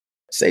 right?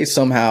 Say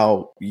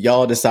somehow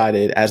y'all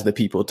decided as the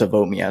people to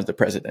vote me as the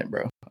president,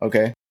 bro.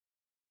 Okay.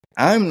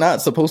 I'm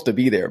not supposed to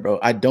be there, bro.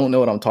 I don't know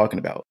what I'm talking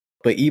about.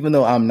 But even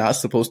though I'm not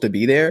supposed to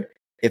be there,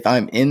 if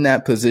I'm in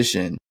that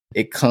position,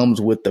 it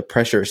comes with the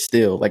pressure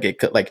still. Like it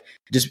could, like,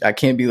 just, I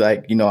can't be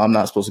like, you know, I'm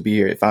not supposed to be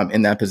here. If I'm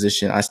in that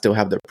position, I still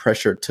have the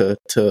pressure to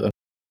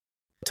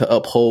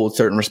uphold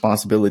certain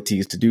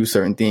responsibilities, to do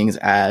certain things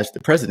as the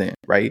president,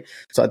 right?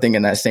 So I think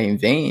in that same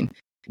vein,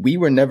 we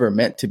were never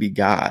meant to be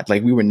God.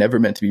 Like we were never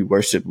meant to be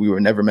worshiped. We were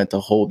never meant to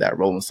hold that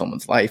role in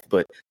someone's life.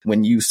 But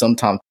when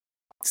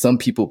some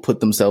people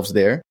put themselves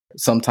there,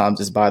 sometimes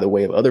it's by the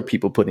way of other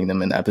people putting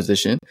them in that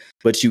position,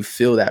 but you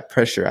feel that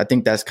pressure. I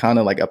think that's kind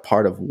of like a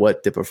part of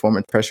what the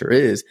performance pressure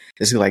is.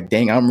 It's like,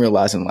 dang, I'm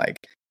realizing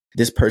like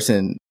this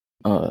person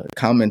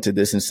commented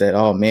this and said,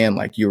 oh man,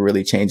 like you're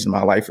really changing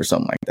my life or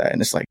something like that. And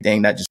it's like,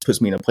 dang, that just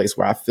puts me in a place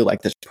where I feel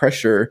like there's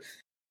pressure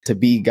to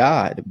be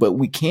God, but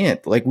we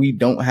can't. Like we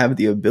don't have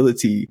the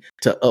ability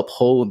to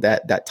uphold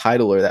that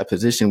title or that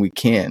position. We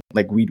can't.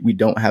 Like we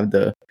don't have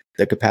the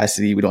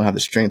capacity. We don't have the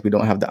strength. We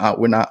don't have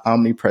we're not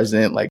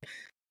omnipresent. Like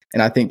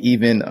And I think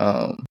even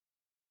and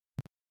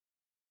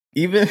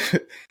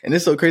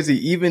it's so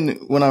crazy,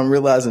 even when I'm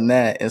realizing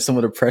that and some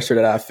of the pressure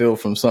that I feel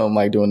from something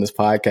like doing this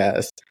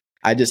podcast,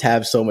 I just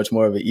have so much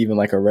more of it, even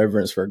like a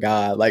reverence for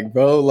God. Like,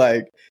 bro,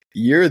 like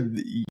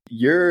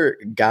you're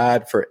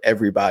God for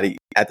everybody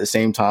at the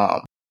same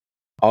time,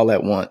 all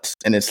at once.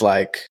 And it's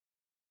like,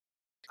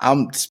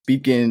 I'm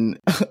speaking,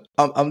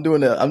 I'm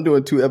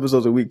doing 2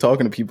 episodes a week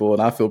talking to people,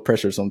 and I feel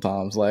pressure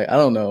sometimes. Like, I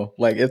don't know,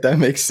 like if that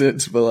makes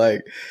sense, but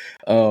like,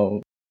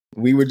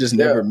 we were just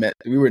never meant.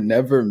 We were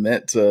never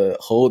meant to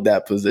hold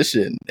that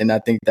position, and I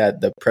think that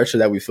the pressure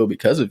that we feel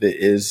because of it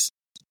is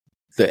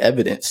the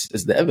evidence.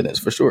 Is the evidence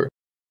for sure?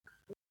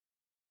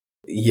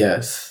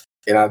 Yes,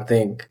 and I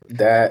think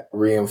that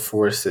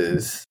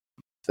reinforces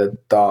the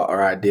thought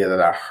or idea that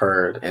I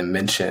heard and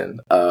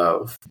mentioned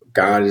of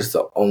God is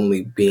the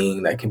only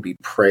being that can be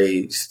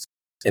praised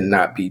and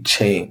not be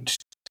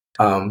changed.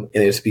 And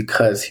it's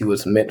because he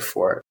was meant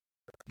for it.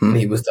 And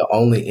he was the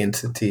only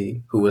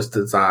entity who was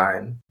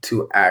designed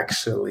to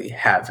actually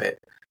have it.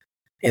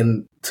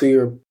 And to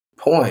your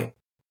point,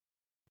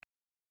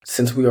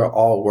 since we are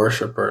all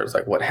worshipers,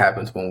 like what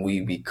happens when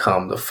we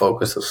become the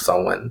focus of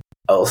someone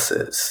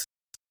else's?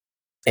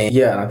 And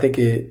yeah, I think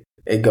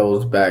it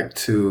goes back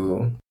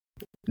to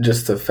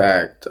just the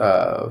fact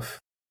of,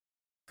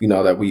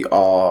 that we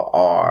all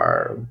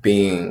are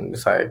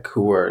beings like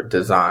who are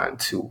designed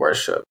to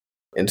worship.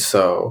 And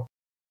so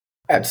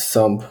at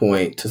some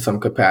point, to some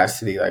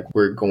capacity, like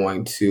we're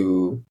going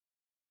to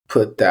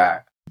put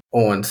that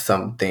on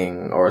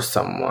something or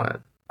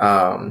someone.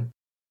 And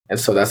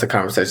so that's a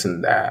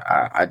conversation that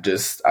I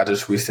just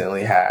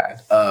recently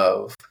had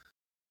of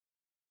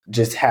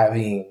just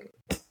having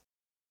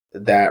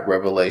that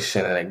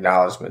revelation and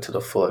acknowledgement to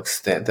the full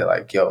extent that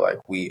like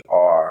we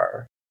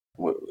are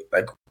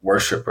like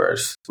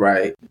worshipers,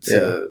 right?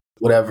 To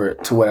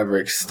whatever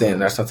extent.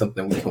 That's not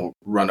something we can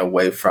run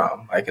away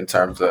from, like in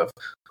terms of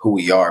who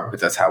we are,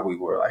 because that's how we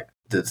were like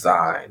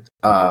designed.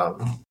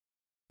 And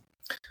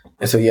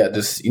so, yeah,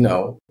 just,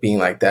 being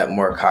like that,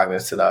 more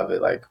cognizant of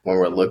it, like when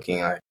we're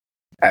looking like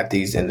at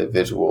these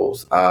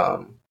individuals,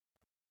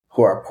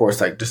 who are, of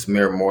course, like just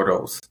mere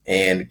mortals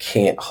and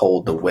can't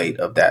hold the weight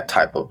of that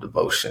type of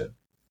devotion.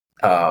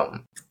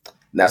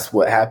 That's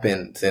what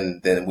happens.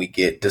 And then we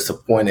get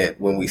disappointed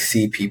when we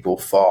see people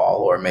fall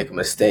or make a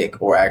mistake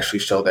or actually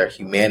show their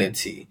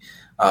humanity.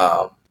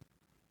 And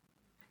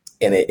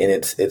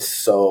it's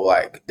so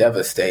like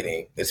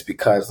devastating. It's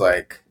because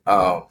like,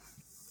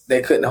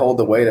 they couldn't hold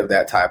the weight of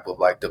that type of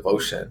like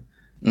devotion.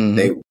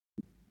 Mm-hmm.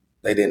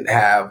 They didn't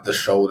have the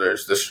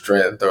shoulders, the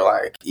strength, or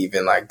like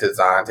even like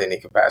designed any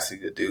capacity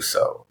to do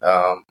so.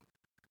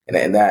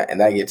 And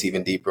that gets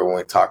even deeper when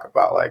we talk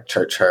about like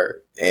church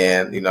hurt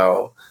and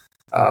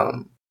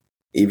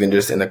even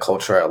just in the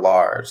culture at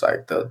large,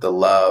 like the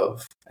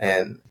love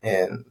and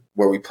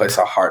where we place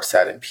our hearts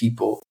at in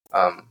people.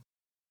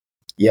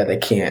 They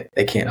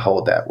can't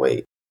hold that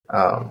weight.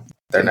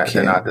 They're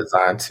not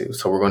designed to.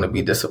 So we're going to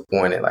be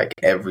disappointed like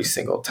every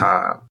single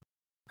time.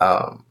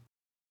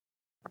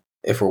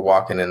 If we're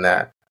walking in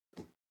that.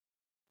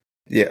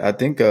 Yeah, I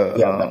think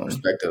that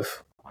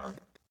perspective.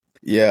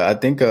 Yeah, I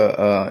think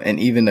and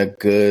even a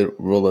good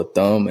rule of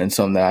thumb and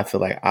something that I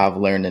feel like I've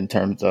learned in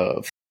terms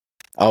of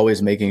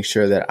always making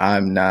sure that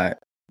I'm not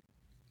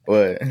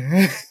what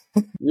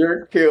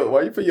You're killed.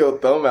 Why you put your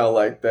thumb out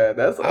like that?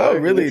 That's ugly. I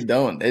really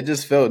don't. It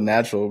just felt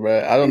natural,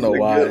 bro. I don't know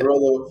why. Good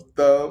rule of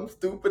thumb,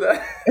 stupid.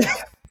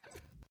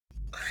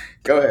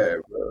 Go ahead,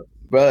 bro.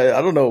 Bro,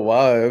 I don't know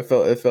why it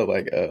felt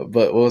like.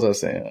 But what was I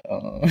saying?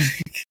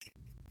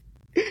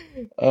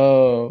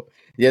 A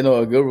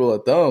good rule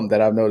of thumb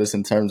that I've noticed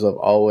in terms of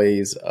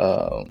always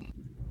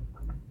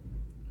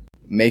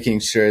making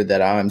sure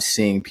that I'm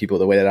seeing people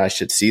the way that I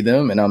should see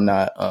them, and I'm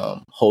not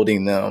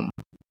holding them,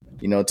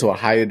 to a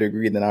higher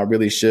degree than I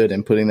really should,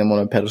 and putting them on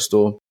a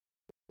pedestal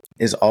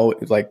is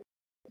always like,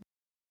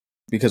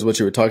 because what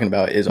you were talking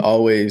about is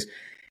always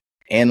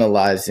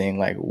analyzing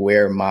like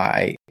where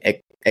my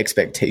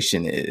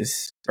expectation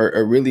is,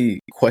 or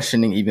really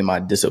questioning even my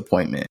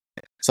disappointment.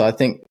 So I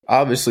think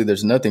obviously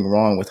there's nothing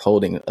wrong with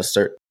holding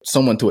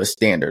someone to a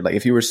standard. Like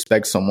if you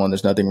respect someone,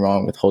 there's nothing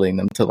wrong with holding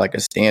them to like a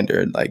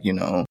standard. Like,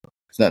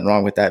 there's nothing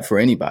wrong with that for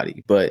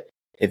anybody. But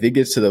if it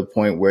gets to the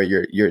point where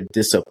you're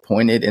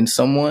disappointed in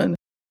someone,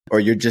 or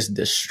you're just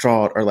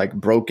distraught or like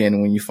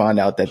broken when you find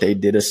out that they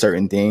did a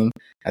certain thing,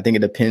 I think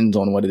it depends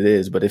on what it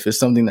is. But if it's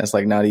something that's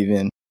like not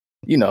even,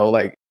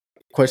 like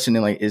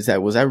questioning like, was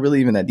that really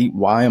even that deep?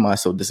 Why am I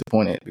so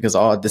disappointed? Because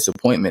all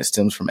disappointment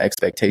stems from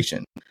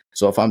expectation.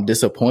 So if I'm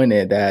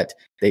disappointed that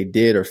they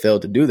did or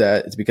failed to do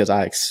that, it's because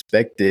I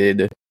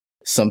expected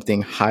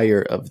something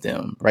higher of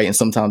them, right? And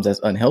sometimes that's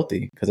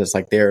unhealthy because it's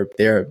like they're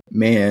a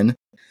man,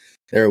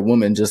 they're a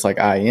woman just like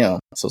I am.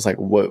 So it's like,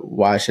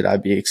 why should I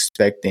be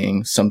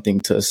expecting something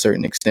to a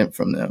certain extent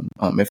from them,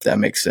 if that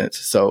makes sense?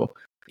 So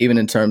even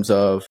in terms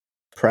of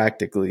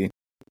practically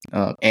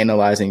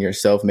analyzing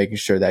yourself, making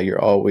sure that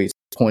you're always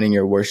pointing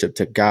your worship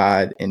to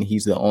God and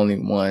he's the only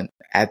one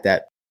at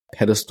that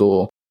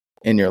pedestal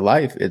in your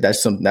life,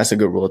 that's a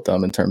good rule of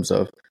thumb in terms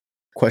of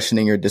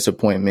questioning your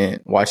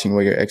disappointment, watching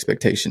where your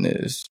expectation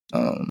is.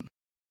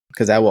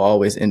 Because that will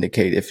always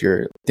indicate if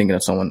you're thinking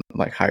of someone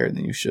like higher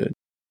than you should.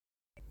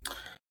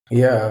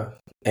 Yeah.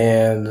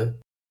 And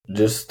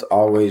just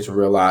always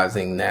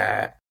realizing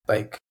that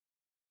like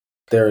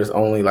there is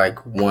only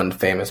like one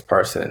famous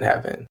person in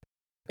heaven,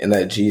 and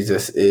that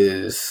Jesus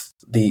is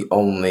the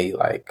only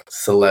like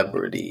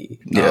celebrity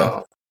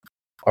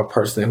or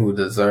person who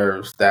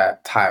deserves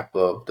that type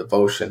of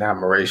devotion,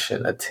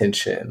 admiration,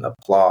 attention,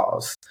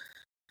 applause.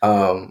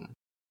 Um,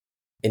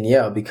 and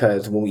yeah,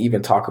 because when we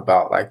even talk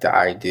about like the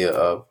idea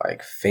of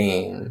like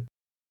fame,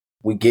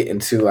 we get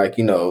into like,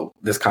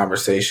 this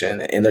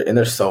conversation, and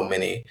there's so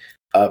many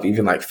of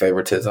even like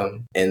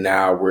favoritism. And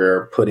now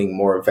we're putting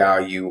more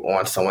value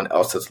on someone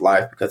else's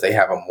life because they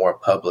have a more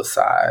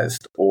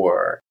publicized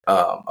or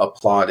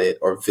applauded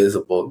or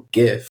visible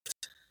gift.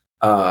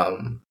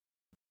 And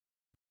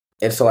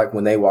so like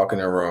when they walk in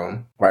a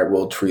room, right,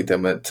 we'll treat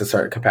them to a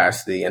certain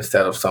capacity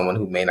instead of someone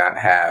who may not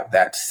have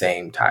that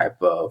same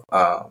type of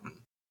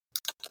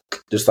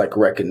just like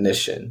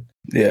recognition,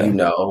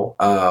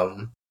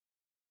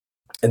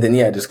 and then,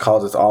 it just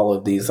causes all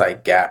of these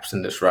like gaps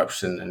and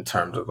disruption in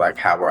terms of like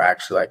how we're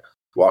actually like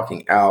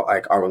walking out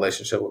like our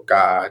relationship with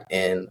God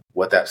and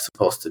what that's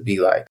supposed to be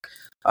like.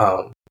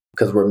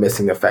 Because we're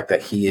missing the fact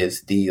that he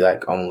is the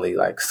like only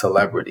like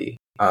celebrity.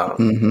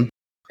 And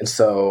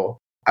so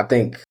I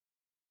think,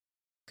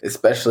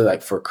 especially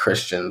like for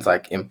Christians,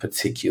 like in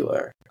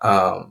particular,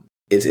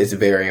 it's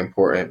very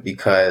important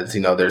because,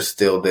 there's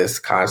still this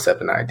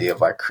concept and idea of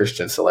like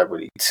Christian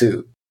celebrity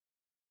too,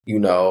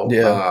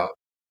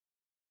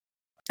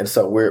 and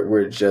so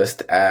we're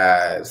just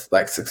as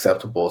like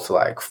susceptible to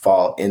like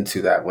fall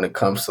into that when it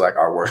comes to like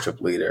our worship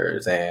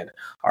leaders and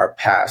our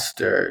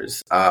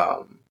pastors,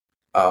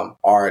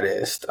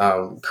 artists,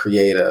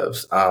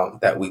 creatives,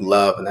 that we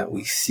love and that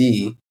we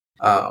see.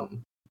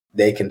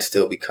 They can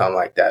still become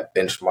like that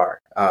benchmark.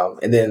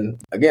 And then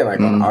again,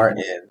 like on our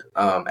end,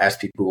 as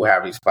people who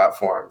have these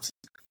platforms,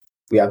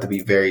 we have to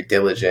be very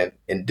diligent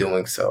in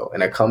doing so.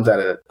 And it comes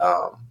at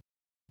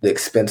the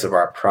expense of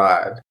our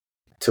pride,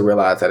 to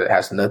realize that it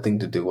has nothing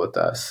to do with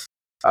us,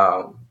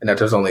 and that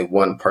there's only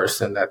one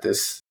person that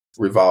this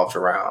revolves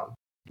around,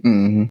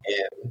 and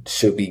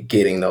should be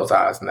getting those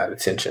eyes and that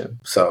attention.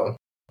 So,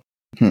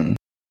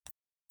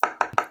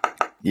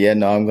 yeah,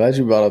 no, I'm glad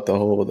you brought up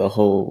the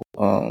whole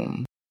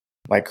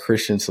like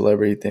Christian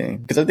celebrity thing,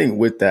 because I think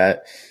with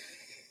that,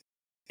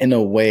 in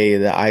a way,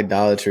 the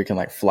idolatry can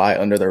like fly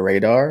under the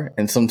radar,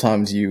 and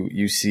sometimes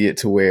you see it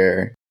to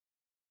where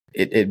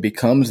it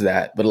becomes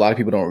that, but a lot of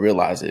people don't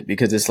realize it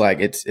because it's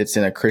like it's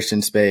in a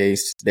Christian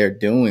space. They're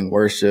doing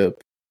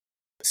worship,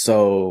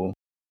 so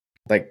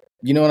like,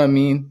 you know what I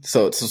mean.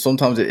 So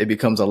sometimes it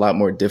becomes a lot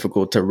more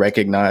difficult to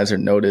recognize or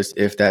notice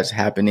if that's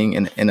happening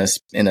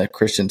in a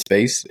Christian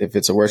space, if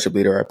it's a worship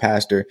leader or a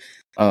pastor.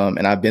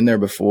 And I've been there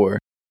before.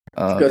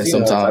 Because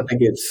and sometimes I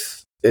think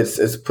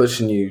it's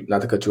pushing you,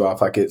 not to cut you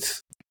off, like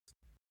it's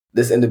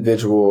this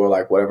individual or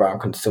like whatever I'm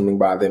consuming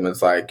by them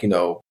is like,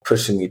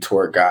 pushing me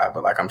toward God,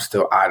 but like I'm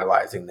still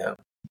idolizing them.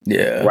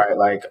 Yeah. Right.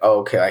 Like,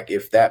 okay, like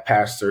if that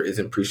pastor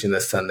isn't preaching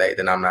this Sunday,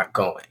 then I'm not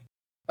going.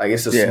 Like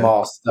it's the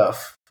small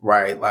stuff,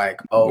 right?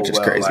 Like, which is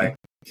crazy. like,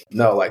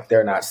 no, like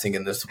they're not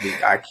singing this week.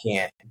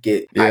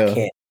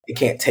 It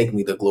can't take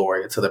me the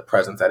glory to the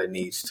presence that it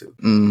needs to.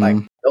 Like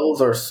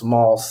those are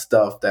small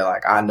stuff that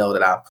like I know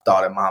that I've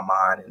thought in my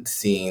mind and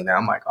seen that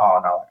I'm like, oh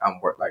no,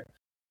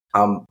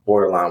 I'm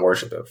borderline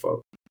worshiping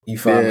folk. You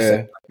feel what I'm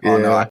saying? Like, oh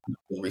no, I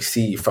can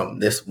receive from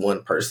this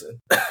one person.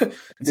 I can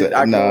get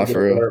a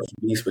word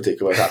from these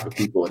particular type of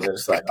people, and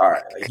it's like, all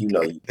right, like you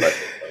love me, bro.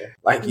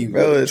 Like you,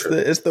 bro.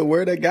 really it's the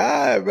word of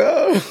God,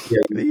 bro.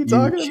 Yeah, what are you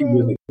talking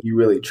about? You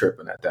really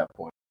tripping at that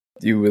point.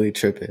 You really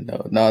tripping,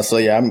 no. So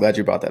yeah, I'm glad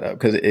you brought that up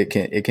because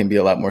it can be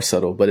a lot more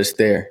subtle, but it's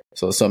there.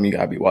 So it's something you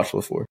gotta be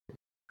watchful for.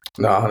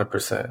 No,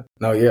 100%.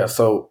 No, yeah.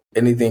 So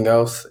anything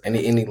else?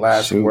 Any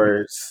last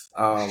words?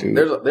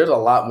 There's a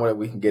lot more that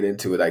we can get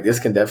into. Like this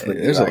can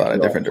definitely there's be like, a lot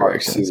of different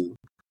directions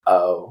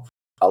of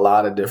a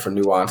lot of different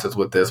nuances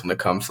with this when it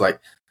comes to like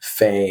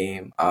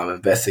fame,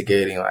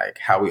 investigating like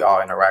how we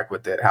all interact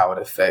with it, how it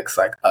affects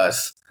like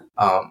us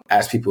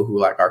as people who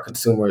like are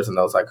consumers and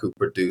those like who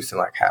produce and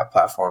like have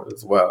platforms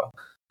as well.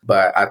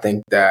 But I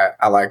think that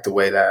I like the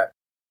way that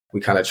we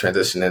kind of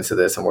transitioned into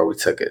this and where we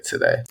took it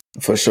today.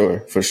 For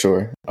sure.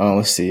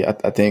 Let's see.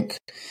 I think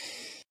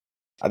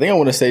I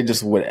want to say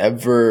just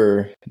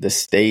whatever the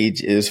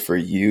stage is for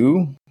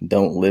you,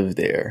 don't live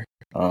there.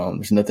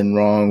 There's nothing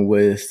wrong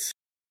with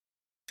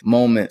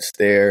moments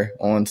there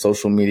on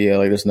social media.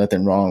 Like there's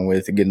nothing wrong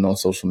with getting on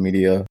social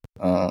media.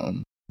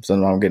 There's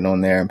nothing wrong with getting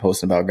on there and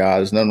posting about God.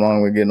 There's nothing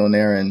wrong with getting on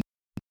there and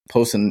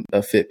posting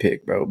a fit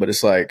pic, bro. But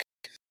it's like,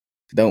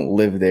 don't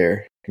live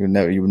there. You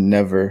were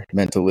never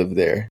meant to live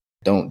there.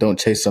 Don't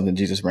chase something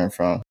Jesus ran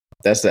from.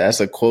 That's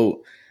a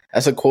quote.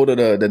 That's a quote of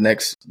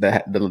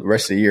the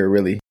rest of the year,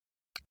 really.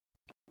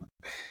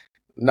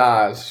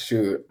 Nah,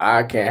 shoot.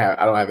 I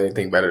don't have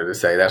anything better to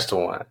say. That's the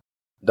one.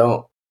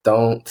 Don't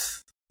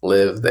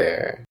live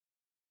there.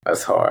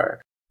 That's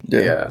hard.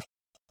 Yeah.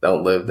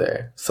 Don't live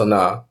there. So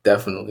no,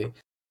 definitely.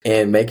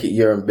 And make it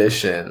your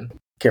ambition.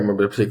 Can't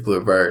remember the particular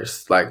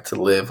verse, like to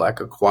live like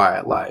a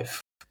quiet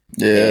life.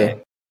 Yeah.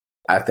 And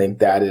I think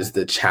that is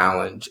the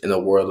challenge in a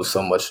world of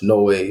so much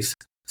noise,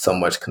 so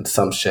much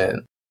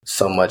consumption,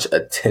 so much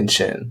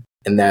attention,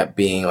 and that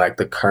being like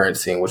the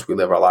currency in which we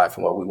live our life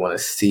and what we want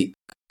to seek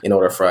in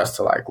order for us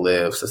to like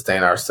live,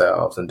 sustain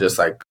ourselves, and just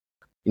like,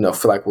 feel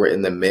like we're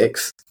in the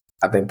mix.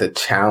 I think the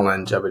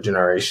challenge of a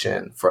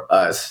generation for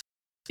us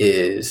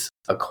is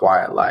a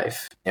quiet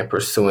life and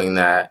pursuing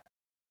that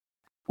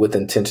with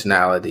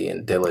intentionality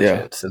and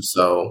diligence. And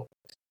so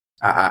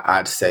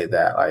I'd say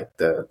that like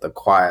the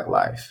quiet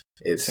life,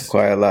 A it's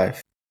quiet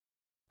life.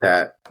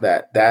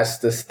 that's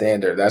the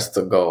standard. That's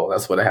the goal.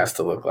 That's what it has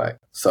to look like.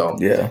 So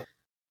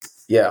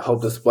Yeah.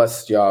 hope this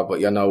blesses y'all, but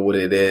y'all know what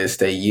it is.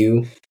 Stay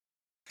you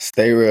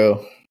Stay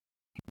real.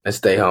 and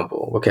stay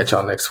humble. We'll catch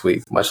y'all next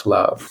week. Much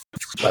love.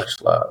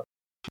 Much love.